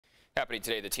Happening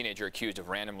today, the teenager accused of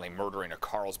randomly murdering a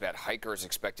Carlsbad hiker is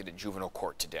expected in juvenile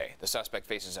court today. The suspect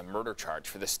faces a murder charge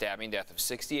for the stabbing death of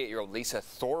 68-year-old Lisa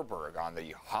Thorborg on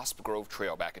the Hosp Grove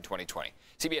Trail back in 2020.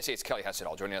 CBS 8's Kelly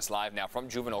Hessedall joining us live now from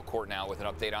juvenile court now with an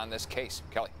update on this case.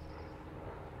 Kelly.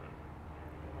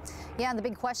 Yeah, and the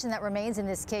big question that remains in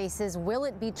this case is, will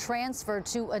it be transferred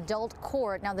to adult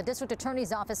court? Now, the district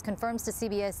attorney's office confirms to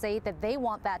CBS 8 that they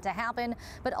want that to happen,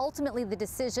 but ultimately the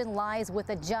decision lies with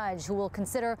a judge who will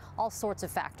consider all sorts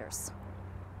of factors.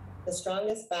 The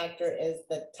strongest factor is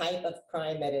the type of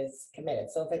crime that is committed.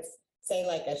 So if it's, say,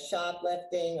 like a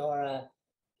shoplifting or a,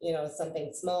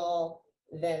 something small,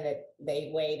 then they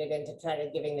weighed it into try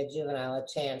to giving the juvenile a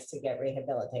chance to get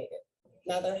rehabilitated.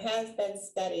 Now, there has been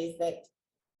studies that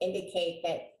indicate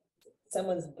that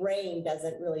someone's brain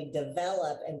doesn't really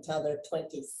develop until they're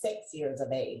 26 years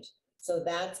of age. So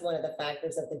that's one of the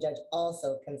factors that the judge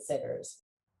also considers.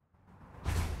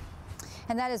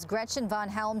 And that is Gretchen von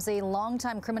Helms, a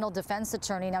longtime criminal defense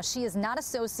attorney. Now, she is not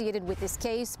associated with this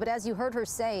case, but as you heard her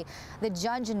say, the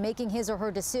judge in making his or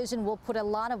her decision will put a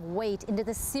lot of weight into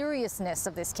the seriousness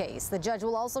of this case. The judge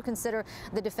will also consider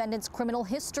the defendant's criminal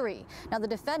history. Now, the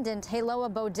defendant,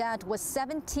 Heloa Beaudet, was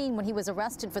 17 when he was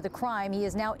arrested for the crime. He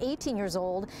is now 18 years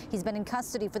old. He's been in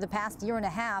custody for the past year and a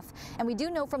half. And we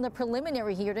do know from the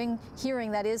preliminary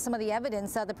hearing that is some of the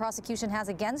evidence the prosecution has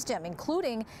against him,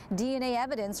 including DNA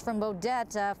evidence from Beaudet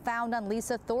found on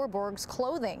Lisa Thorborg's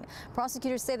clothing.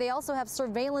 Prosecutors say they also have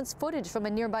surveillance footage from a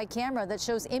nearby camera that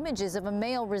shows images of a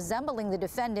male resembling the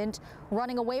defendant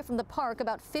running away from the park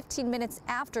about 15 minutes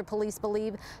after police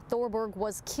believe Thorborg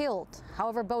was killed.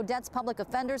 However, Beaudet's public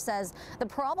offender says the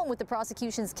problem with the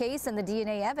prosecution's case and the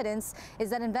DNA evidence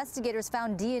is that investigators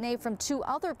found DNA from two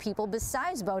other people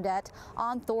besides Beaudet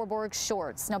on Thorborg's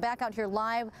shorts. Now, back out here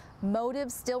live,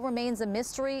 motive still remains a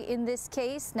mystery in this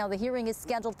case. Now, the hearing is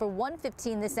scheduled for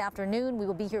 1:15 this afternoon. We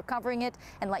will be here covering it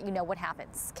and let you know what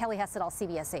happens. Kelly Hessedall,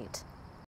 CBS 8.